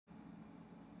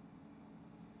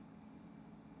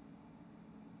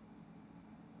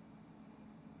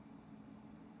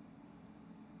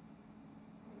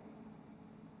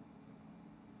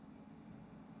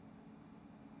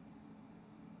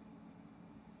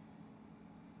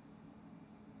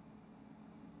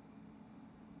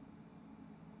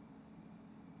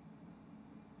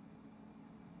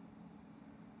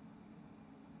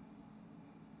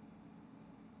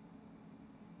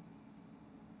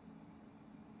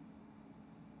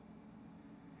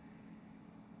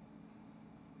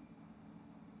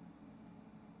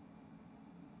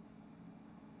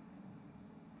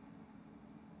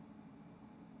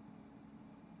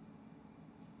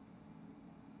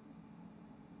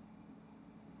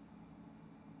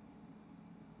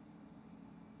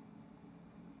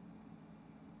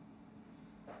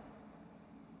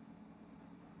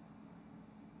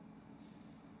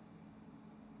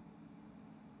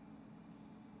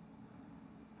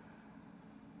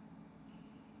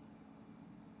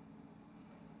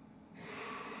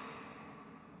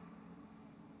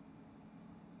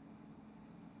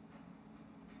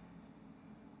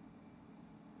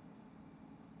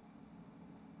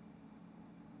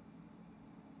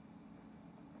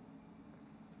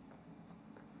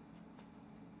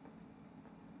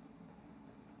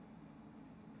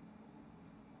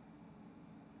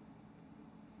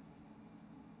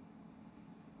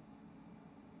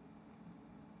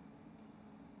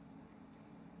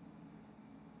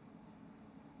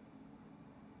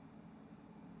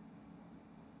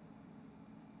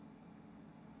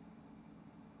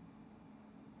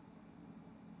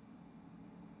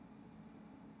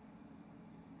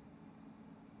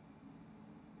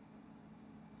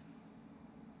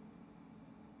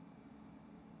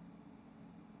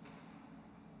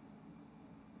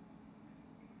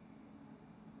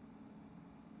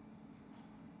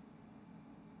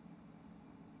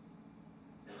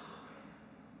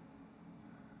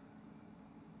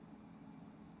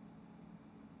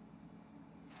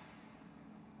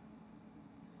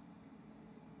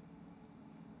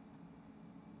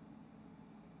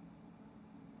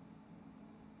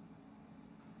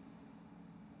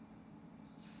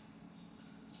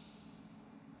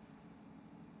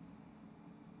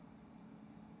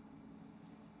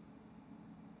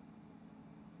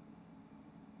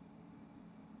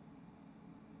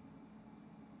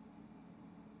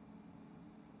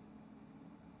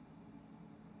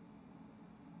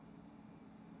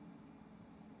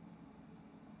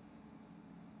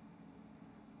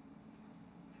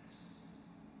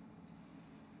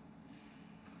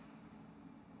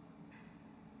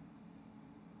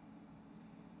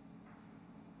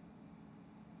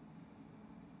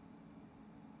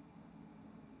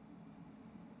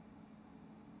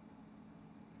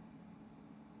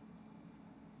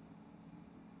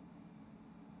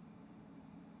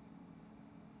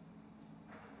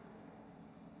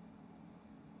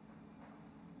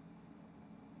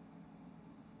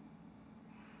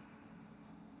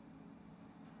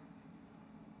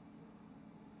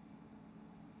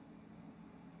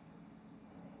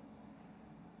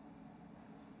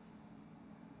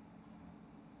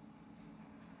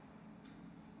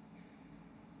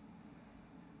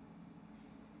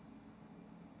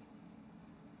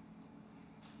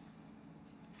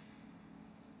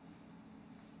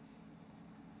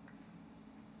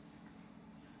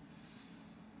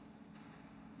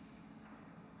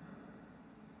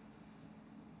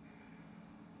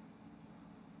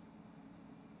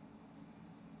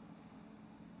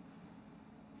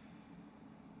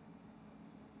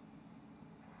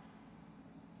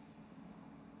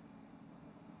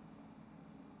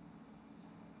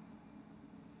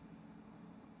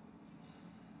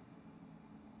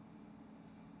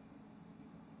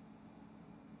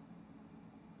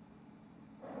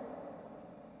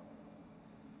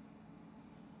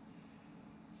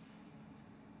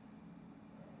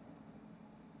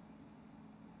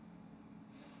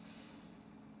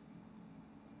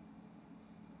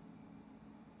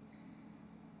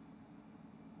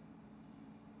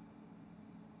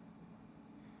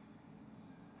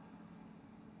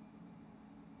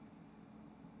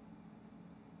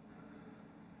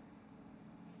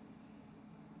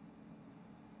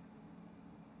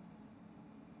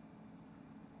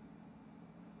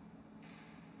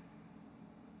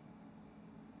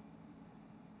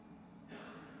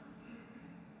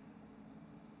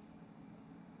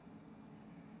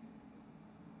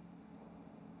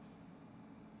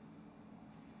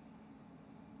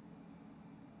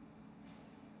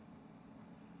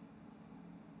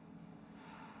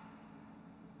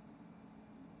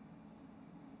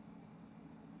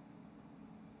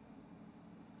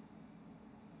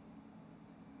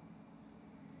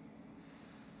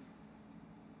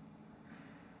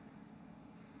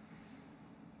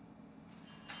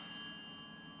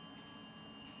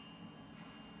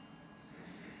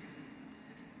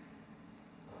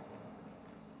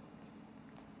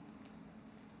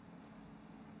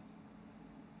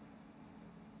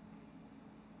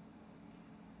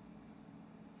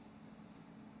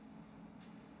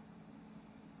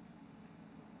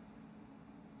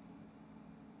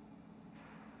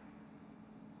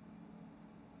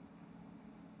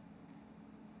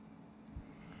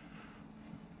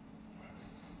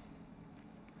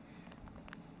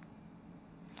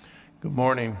Good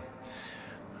morning.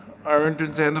 Our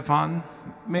entrance antiphon,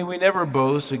 may we never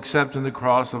boast except in the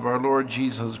cross of our Lord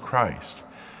Jesus Christ.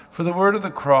 For the word of the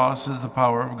cross is the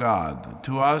power of God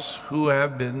to us who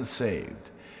have been saved.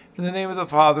 In the name of the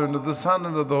Father, and of the Son,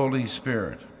 and of the Holy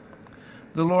Spirit.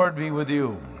 The Lord be with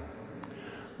you.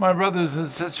 My brothers and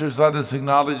sisters, let us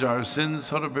acknowledge our sins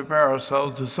so to prepare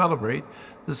ourselves to celebrate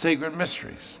the sacred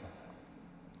mysteries.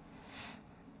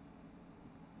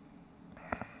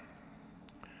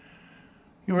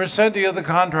 You were sent to heal the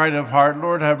contrite of heart.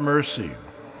 Lord, have mercy.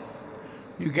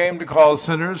 You came to call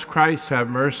sinners. Christ, have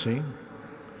mercy.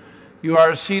 You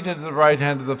are seated at the right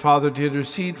hand of the Father to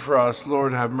intercede for us.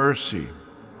 Lord, have mercy.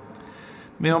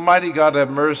 May Almighty God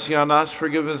have mercy on us,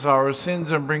 forgive us our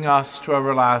sins, and bring us to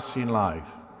everlasting life.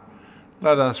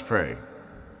 Let us pray.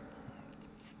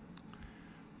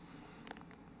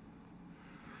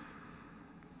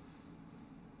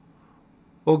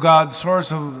 O God,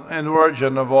 source of and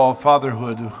origin of all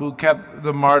fatherhood, who kept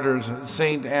the martyrs,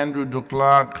 Saint Andrew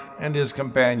Dung-Lac and his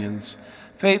companions,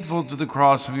 faithful to the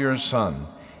cross of your Son,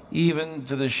 even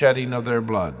to the shedding of their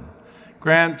blood,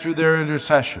 grant through their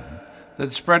intercession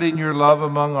that spreading your love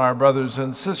among our brothers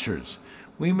and sisters,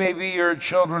 we may be your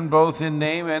children both in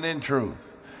name and in truth.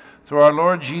 Through our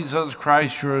Lord Jesus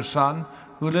Christ, your Son,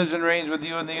 who lives and reigns with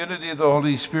you in the unity of the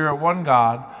Holy Spirit, one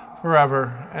God,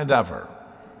 forever and ever.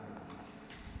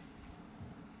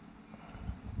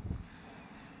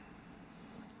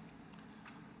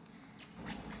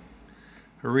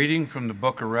 A reading from the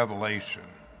book of Revelation.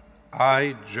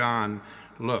 I, John,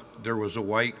 looked, there was a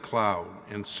white cloud,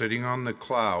 and sitting on the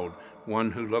cloud,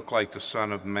 one who looked like the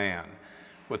Son of Man,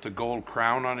 with a gold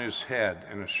crown on his head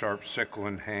and a sharp sickle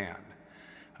in hand.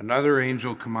 Another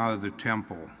angel came out of the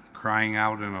temple, crying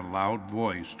out in a loud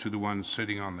voice to the one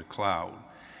sitting on the cloud,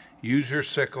 use your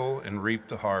sickle and reap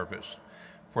the harvest,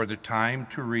 for the time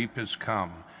to reap is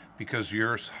come, because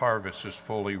your harvest is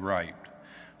fully ripe.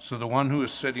 So the one who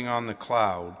was sitting on the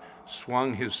cloud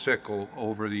swung his sickle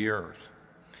over the earth,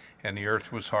 and the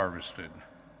earth was harvested.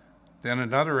 Then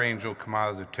another angel came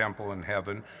out of the temple in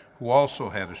heaven, who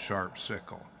also had a sharp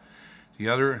sickle.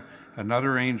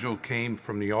 Another angel came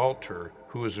from the altar,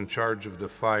 who was in charge of the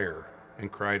fire,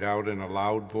 and cried out in a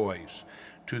loud voice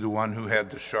to the one who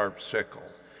had the sharp sickle,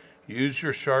 use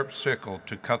your sharp sickle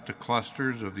to cut the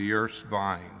clusters of the earth's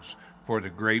vines, for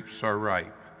the grapes are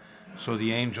ripe. So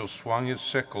the angel swung his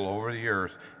sickle over the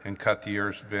earth and cut the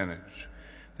earth's vintage.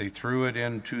 They threw it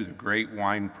into the great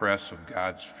winepress of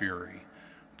God's fury.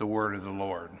 The word of the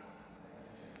Lord.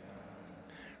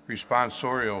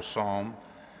 Responsorial Psalm.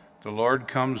 The Lord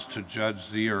comes to judge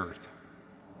the earth.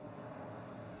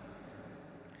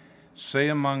 Say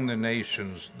among the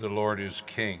nations, the Lord is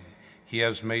king. He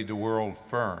has made the world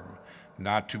firm,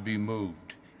 not to be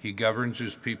moved. He governs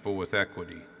his people with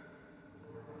equity.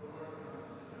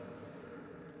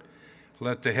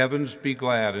 Let the heavens be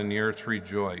glad and the earth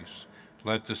rejoice.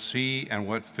 Let the sea and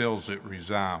what fills it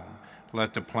resound.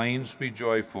 Let the plains be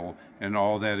joyful and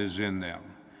all that is in them.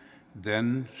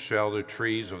 Then shall the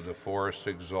trees of the forest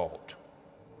exult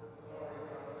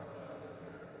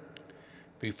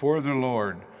before the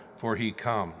Lord, for he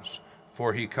comes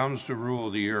to rule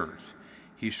the earth.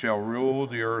 He shall rule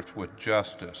the earth with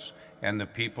justice and the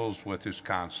peoples with his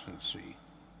constancy.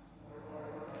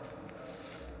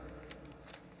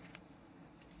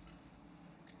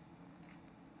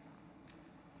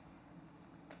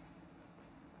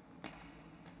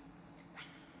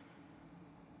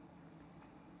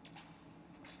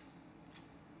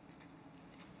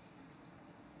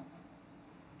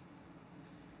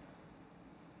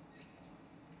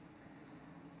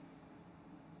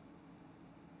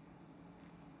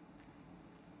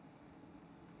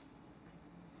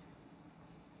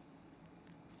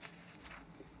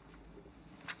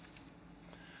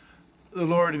 The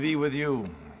Lord be with you.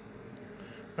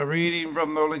 A reading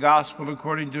from the Holy Gospel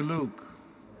according to Luke.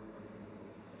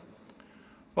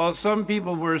 While some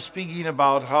people were speaking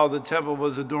about how the temple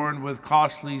was adorned with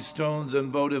costly stones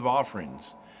and votive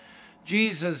offerings,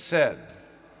 Jesus said,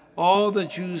 all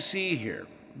that you see here,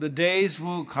 the days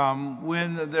will come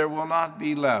when there will not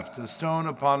be left a stone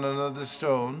upon another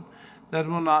stone that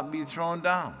will not be thrown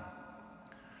down.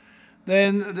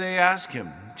 Then they asked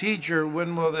him, Teacher,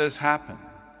 when will this happen?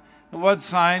 And what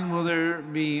sign will there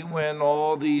be when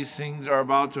all these things are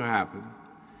about to happen?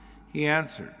 He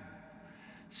answered,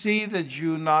 See that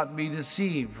you not be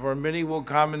deceived, for many will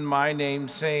come in my name,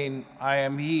 saying, I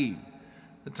am he.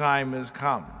 The time has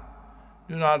come.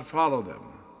 Do not follow them.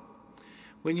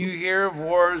 When you hear of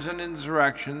wars and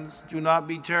insurrections, do not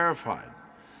be terrified,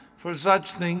 for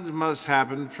such things must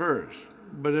happen first,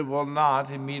 but it will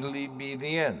not immediately be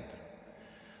the end.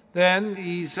 Then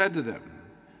he said to them,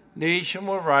 "Nation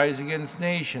will rise against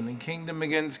nation, and kingdom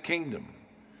against kingdom.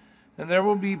 And there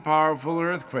will be powerful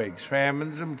earthquakes,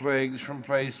 famines, and plagues from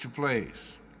place to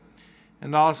place.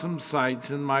 And awesome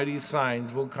sights and mighty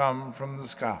signs will come from the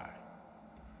sky."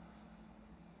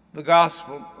 The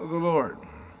Gospel of the Lord.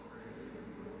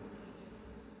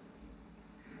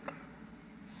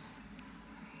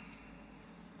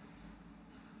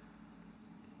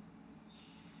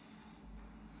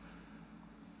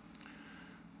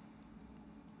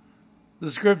 The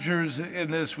scriptures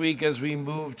in this week as we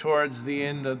move towards the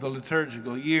end of the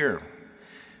liturgical year,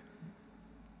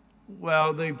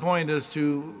 well, they point us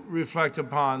to reflect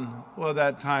upon, well,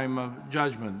 that time of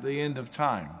judgment, the end of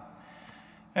time.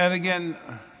 And again,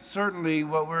 certainly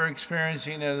what we're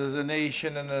experiencing as a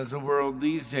nation and as a world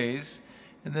these days,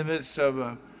 in the midst of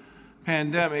a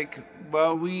pandemic,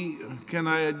 well, we can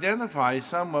identify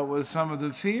somewhat with some of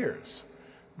the fears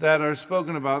that are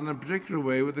spoken about in a particular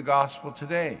way with the gospel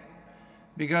today.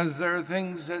 Because there are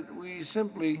things that we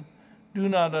simply do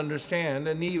not understand,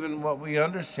 and even what we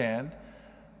understand,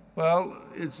 well,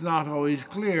 it's not always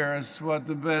clear as to what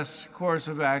the best course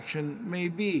of action may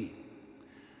be.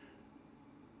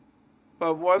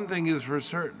 But one thing is for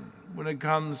certain when it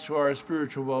comes to our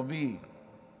spiritual well-being,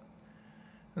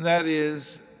 and that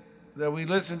is that we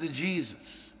listen to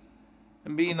Jesus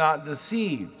and be not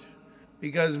deceived,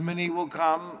 because many will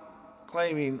come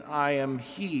claiming, "I am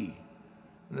he,"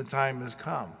 and the time has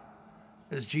come.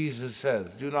 As Jesus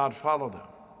says, do not follow them.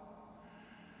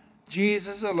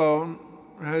 Jesus alone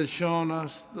has shown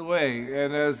us the way,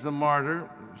 and as the martyr,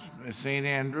 St.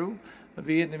 Andrew, a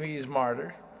Vietnamese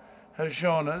martyr, has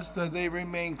shown us that they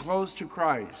remain close to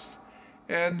Christ,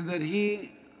 and that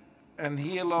he and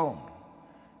he alone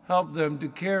helped them to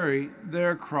carry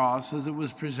their cross as it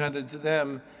was presented to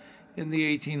them in the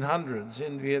 1800s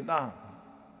in Vietnam.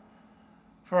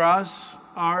 For us,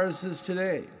 ours is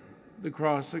today, the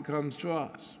cross that comes to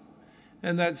us.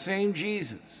 And that same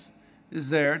Jesus is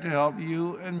there to help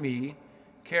you and me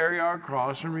carry our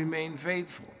cross and remain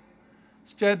faithful,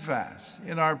 steadfast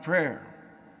in our prayer,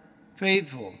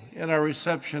 faithful in our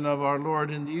reception of our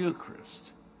Lord in the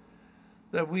Eucharist,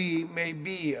 that we may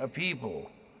be a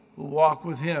people who walk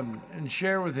with him and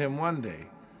share with him one day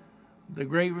the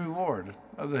great reward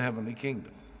of the heavenly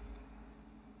kingdom.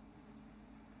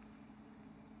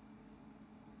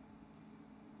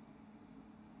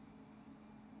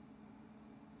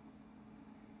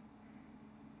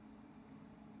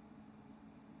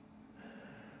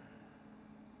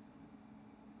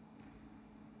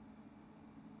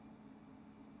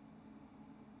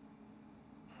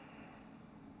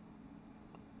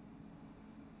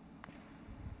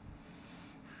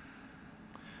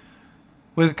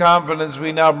 With confidence,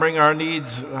 we now bring our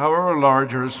needs, however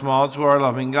large or small, to our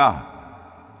loving God.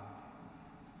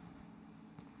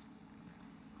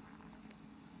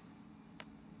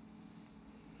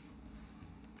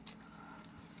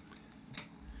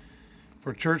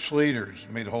 For church leaders,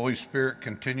 may the Holy Spirit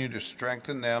continue to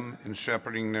strengthen them in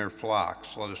shepherding their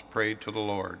flocks. Let us pray to the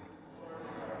Lord.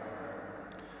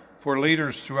 For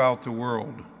leaders throughout the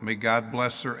world, may God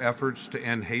bless their efforts to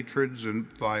end hatreds and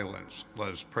violence. Let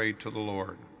us pray to the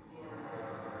Lord.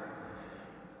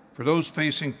 For those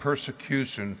facing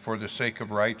persecution for the sake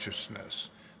of righteousness,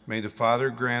 may the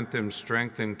Father grant them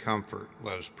strength and comfort.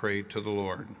 Let us pray to the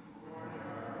Lord.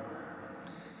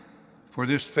 For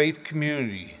this faith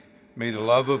community, may the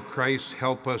love of Christ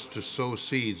help us to sow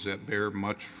seeds that bear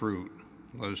much fruit.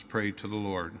 Let us pray to the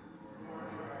Lord.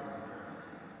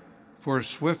 For a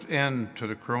swift end to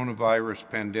the coronavirus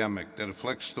pandemic that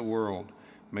afflicts the world,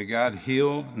 may God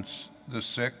heal the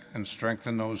sick and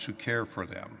strengthen those who care for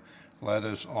them. Let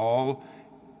us all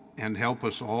and help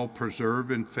us all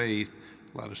preserve in faith.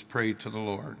 Let us pray to the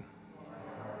Lord.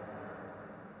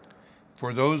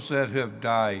 For those that have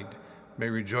died, may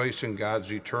rejoice in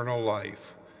God's eternal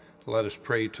life. Let us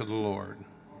pray to the Lord.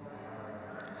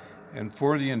 And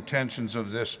for the intentions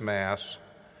of this Mass,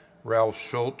 Ralph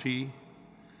Schulte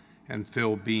and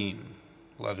Phil Bean,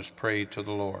 let us pray to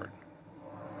the Lord.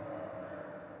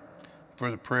 For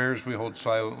the prayers we hold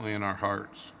silently in our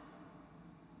hearts,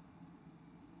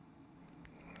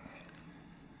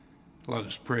 let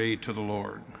us pray to the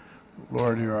Lord.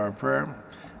 Lord, hear our prayer.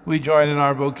 We join in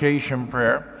our vocation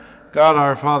prayer. God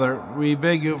our Father, we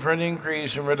beg you for an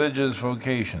increase in religious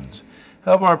vocations.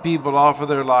 Help our people offer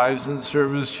their lives in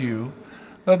service to you.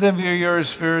 Let them hear your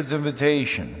Spirit's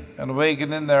invitation and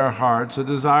awaken in their hearts a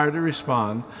desire to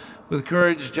respond with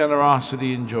courage,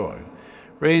 generosity, and joy.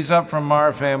 Raise up from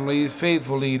our families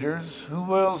faithful leaders who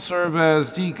will serve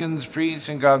as deacons, priests,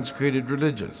 and consecrated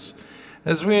religious.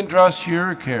 As we entrust to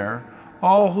your care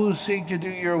all who seek to do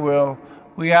your will.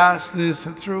 We ask this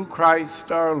through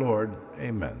Christ our Lord.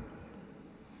 Amen.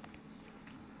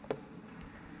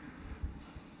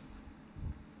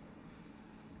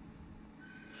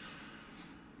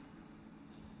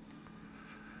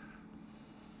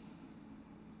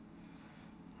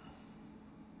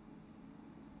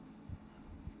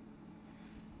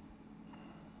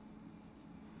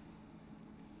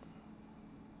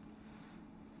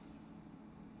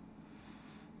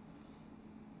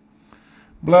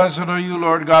 Blessed are you,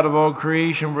 Lord God of all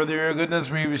creation, for through your goodness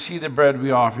we receive the bread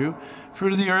we offer you,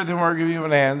 fruit of the earth and work of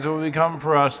human hands, it will become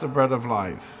for us the bread of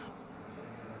life.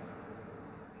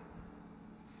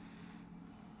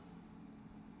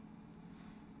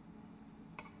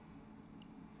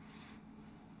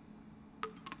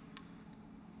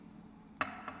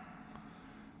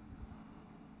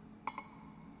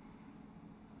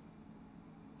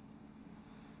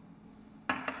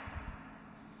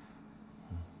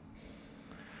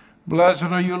 Blessed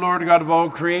are you, Lord God of all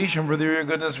creation, for through your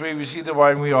goodness we receive the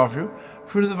wine we offer you,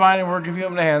 fruit of the vine and work of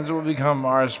human hands, it will become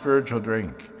our spiritual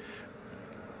drink.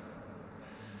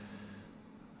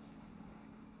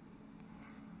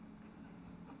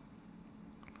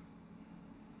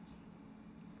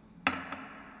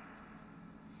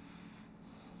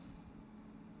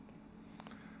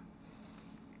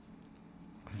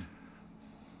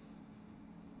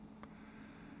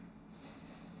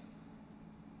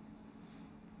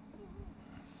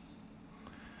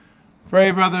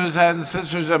 Pray, brothers and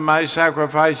sisters, that my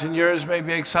sacrifice and yours may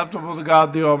be acceptable to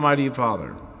God the Almighty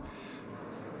Father.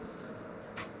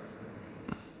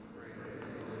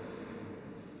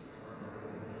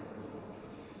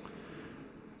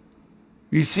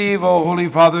 Receive, O Holy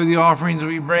Father, the offerings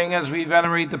we bring as we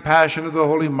venerate the passion of the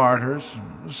holy martyrs,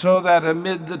 so that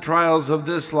amid the trials of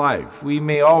this life we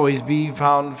may always be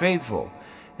found faithful,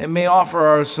 and may offer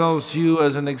ourselves to you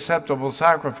as an acceptable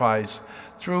sacrifice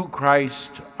through Christ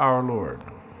our Lord.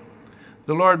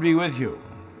 The Lord be with you.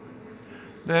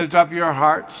 Lift up your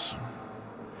hearts.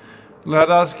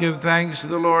 Let us give thanks to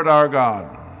the Lord our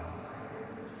God.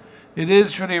 It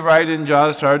is truly right and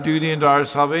just, our duty and our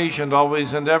salvation,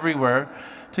 always and everywhere,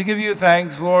 to give you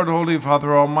thanks, Lord, Holy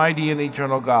Father, Almighty and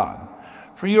eternal God.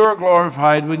 For you are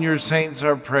glorified when your saints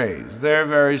are praised. Their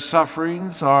very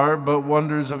sufferings are but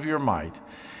wonders of your might.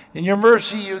 In your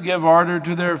mercy you give ardor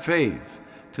to their faith.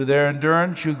 To their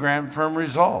endurance you grant firm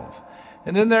resolve,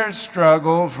 and in their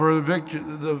struggle for victory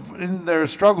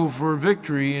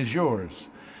is yours,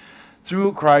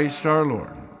 through Christ our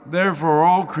Lord. Therefore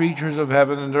all creatures of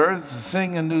heaven and earth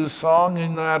sing a new song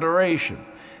in adoration,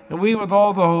 and we with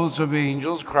all the host of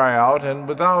angels cry out, and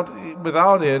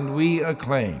without end we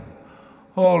acclaim,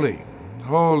 Holy,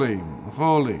 holy,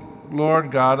 holy,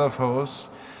 Lord God of hosts,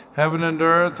 heaven and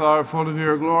earth are full of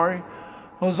your glory.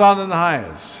 Hosanna in the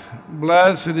highest.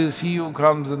 Blessed is he who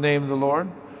comes in the name of the Lord.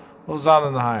 Hosanna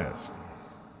in the highest.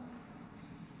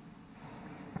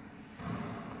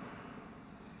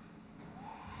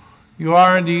 You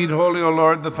are indeed holy, O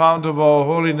Lord, the fount of all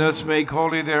holiness. Make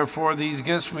holy, therefore, these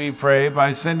gifts, we pray,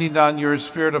 by sending down your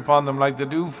Spirit upon them like the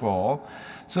dewfall,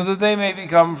 so that they may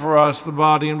become for us the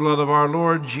body and blood of our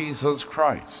Lord Jesus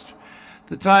Christ.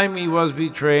 The time he was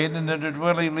betrayed and entered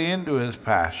willingly into his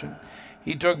passion,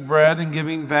 he took bread, and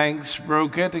giving thanks,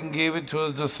 broke it, and gave it to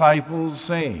his disciples,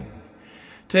 saying,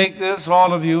 Take this,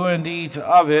 all of you, and eat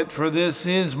of it, for this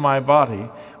is my body,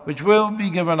 which will be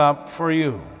given up for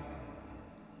you.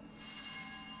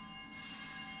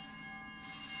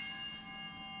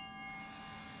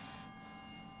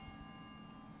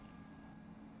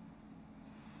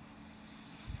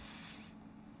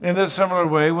 In a similar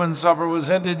way, when supper was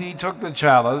ended, he took the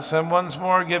chalice, and once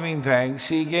more giving thanks,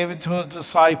 he gave it to his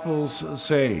disciples,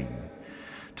 saying,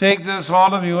 Take this,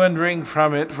 all of you, and drink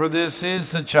from it, for this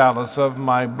is the chalice of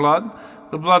my blood,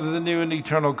 the blood of the new and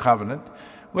eternal covenant,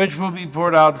 which will be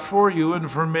poured out for you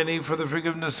and for many for the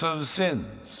forgiveness of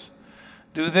sins.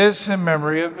 Do this in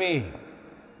memory of me.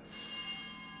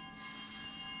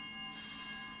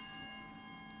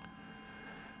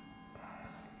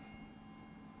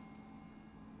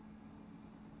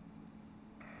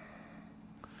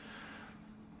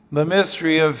 The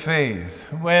mystery of faith.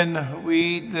 When we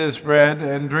eat this bread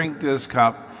and drink this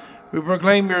cup, we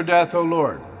proclaim your death, O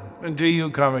Lord, until you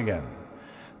come again.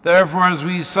 Therefore, as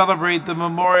we celebrate the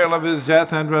memorial of his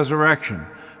death and resurrection,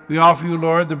 we offer you,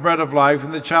 Lord, the bread of life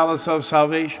and the chalice of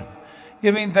salvation,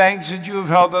 giving thanks that you have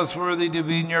held us worthy to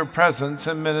be in your presence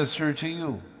and minister to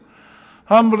you.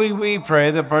 Humbly we pray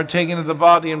that, partaking of the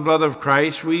body and blood of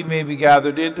Christ, we may be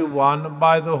gathered into one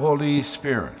by the Holy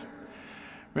Spirit.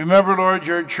 Remember, Lord,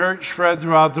 your church spread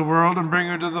throughout the world, and bring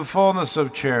her to the fullness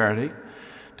of charity,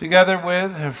 together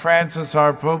with Francis,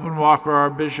 our Pope, and Walker,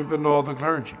 our Bishop, and all the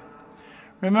clergy.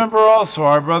 Remember also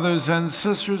our brothers and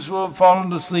sisters who have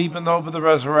fallen asleep in the hope of the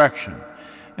resurrection,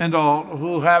 and all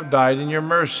who have died in your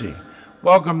mercy.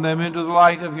 Welcome them into the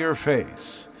light of your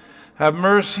face. Have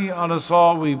mercy on us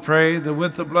all, we pray, that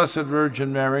with the Blessed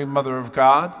Virgin Mary, Mother of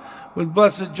God, with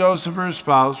blessed Joseph, her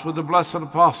spouse, with the blessed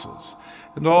apostles,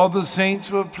 and all the saints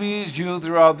who have pleased you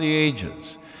throughout the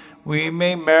ages, we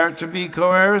may merit to be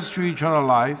co-heirs to eternal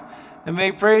life, and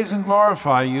may praise and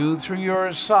glorify you through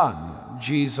your Son,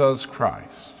 Jesus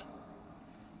Christ.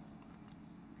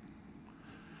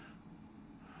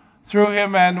 Through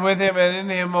him and with him and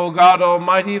in him, O God,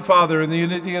 Almighty Father, in the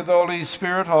unity of the Holy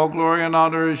Spirit, all glory and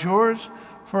honor is yours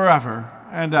forever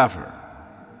and ever.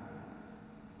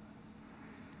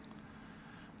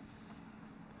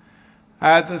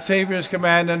 At the Savior's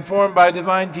command, informed by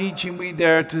divine teaching, we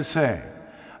dare to say,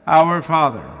 Our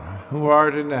Father, who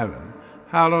art in heaven,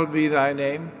 hallowed be thy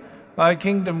name. Thy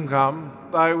kingdom come,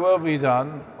 thy will be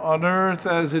done, on earth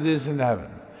as it is in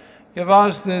heaven. Give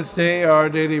us this day our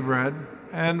daily bread,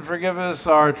 and forgive us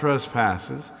our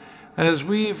trespasses, as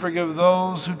we forgive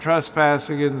those who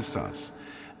trespass against us.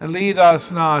 And lead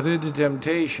us not into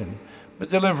temptation,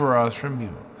 but deliver us from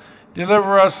evil.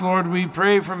 Deliver us, Lord, we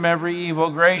pray, from every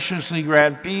evil. Graciously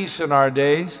grant peace in our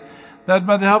days, that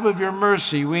by the help of your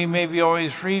mercy we may be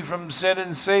always free from sin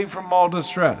and safe from all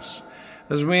distress,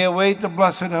 as we await the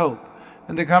blessed hope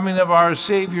and the coming of our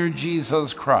Savior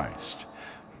Jesus Christ.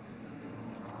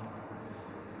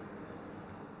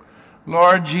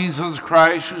 Lord Jesus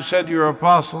Christ, who said to your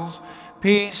apostles,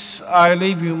 Peace I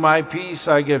leave you, my peace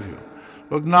I give you.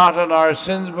 Look not on our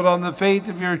sins, but on the faith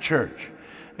of your church,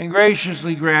 and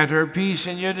graciously grant her peace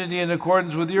and unity in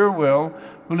accordance with your will,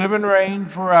 who live and reign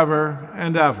forever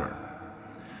and ever.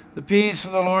 The peace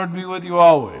of the Lord be with you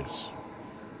always.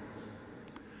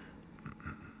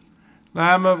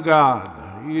 Lamb of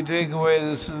God, you take away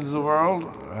the sins of the world,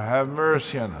 have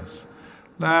mercy on us.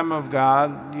 Lamb of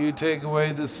God, you take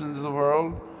away the sins of the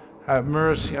world, have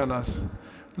mercy on us.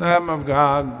 Lamb of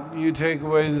God, you take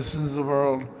away the sins of the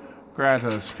world, grant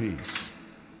us peace.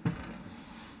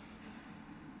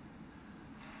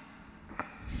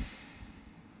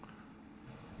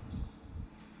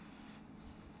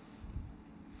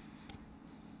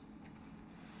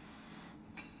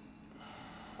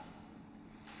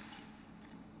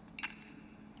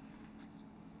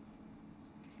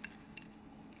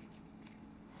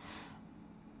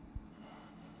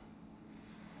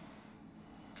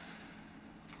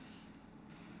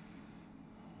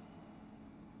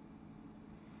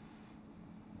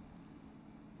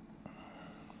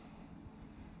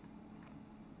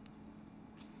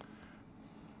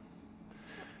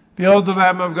 Behold the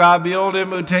Lamb of God, behold him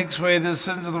who takes away the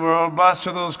sins of the world. Blessed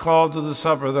are those called to the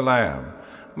supper of the Lamb.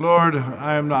 Lord,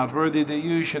 I am not worthy that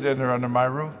you should enter under my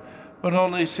roof, but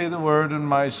only say the word, and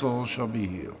my soul shall be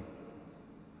healed.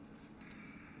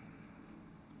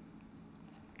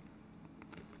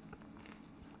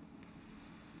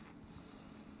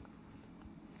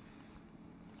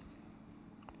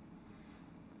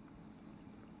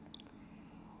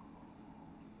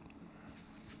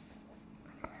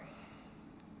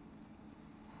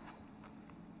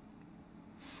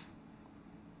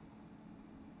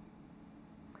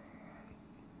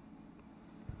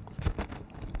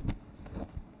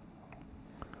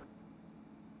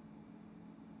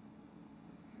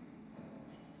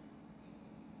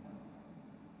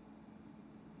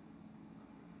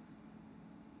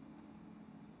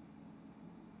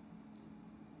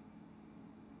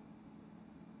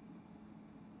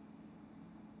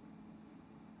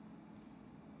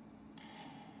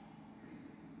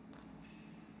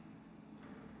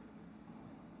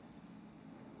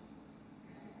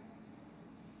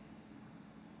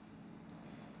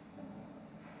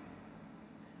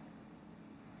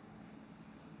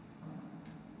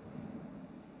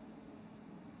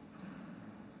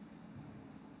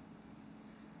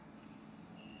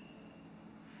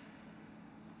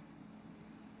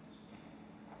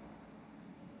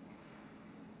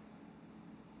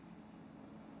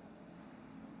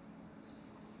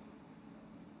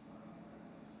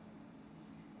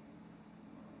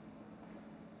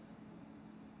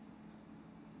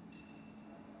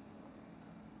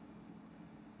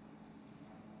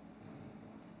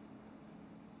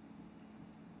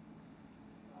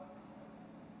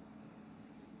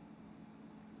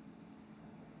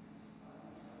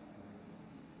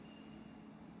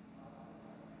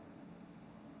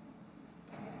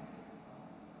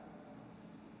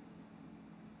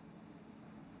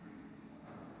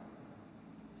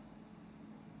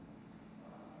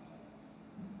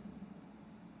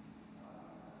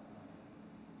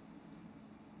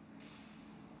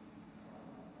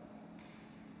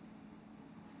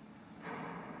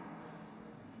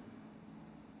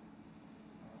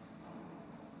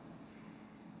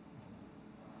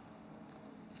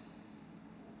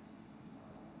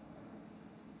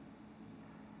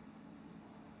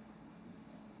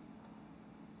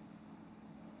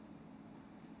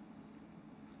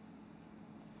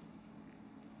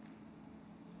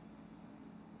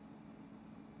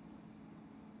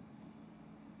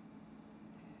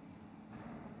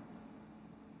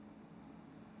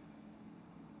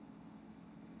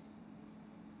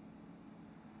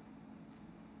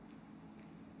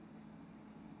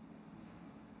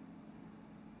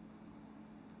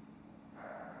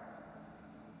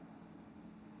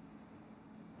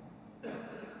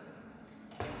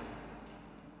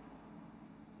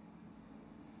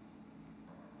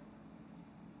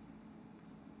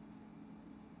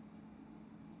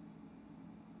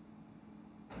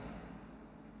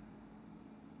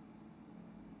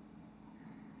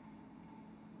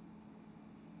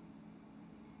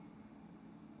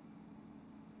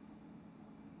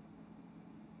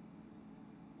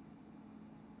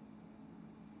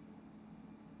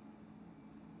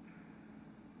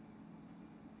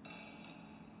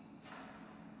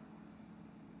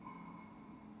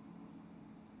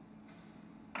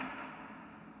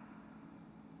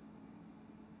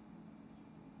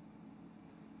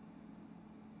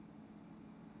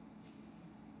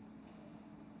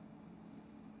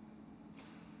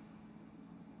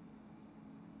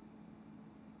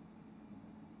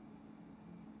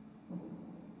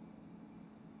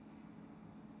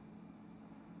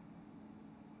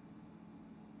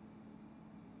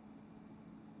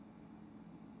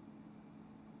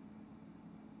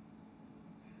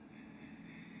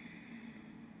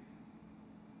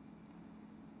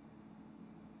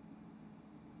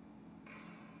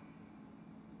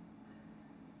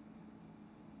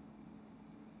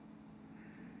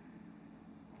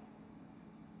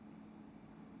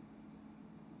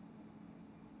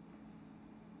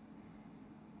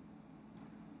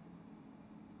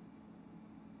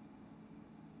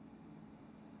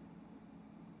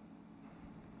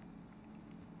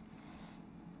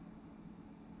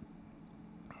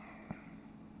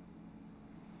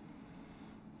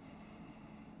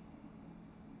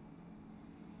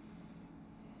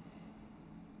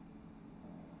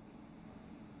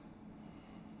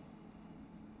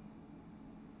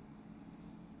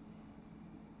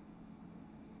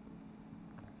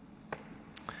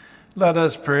 Let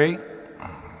us pray.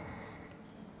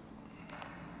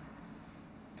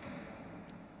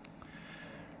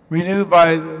 Renewed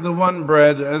by the one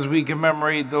bread as we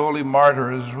commemorate the holy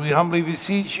martyrs, we humbly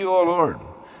beseech you, O Lord,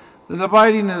 that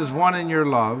abiding as one in your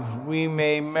love, we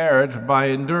may merit by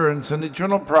endurance an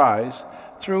eternal prize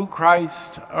through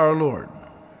Christ our Lord.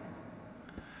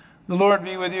 The Lord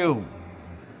be with you.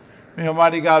 May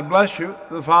Almighty God bless you,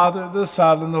 the Father, the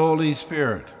Son, and the Holy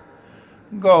Spirit.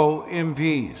 Go in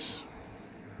peace.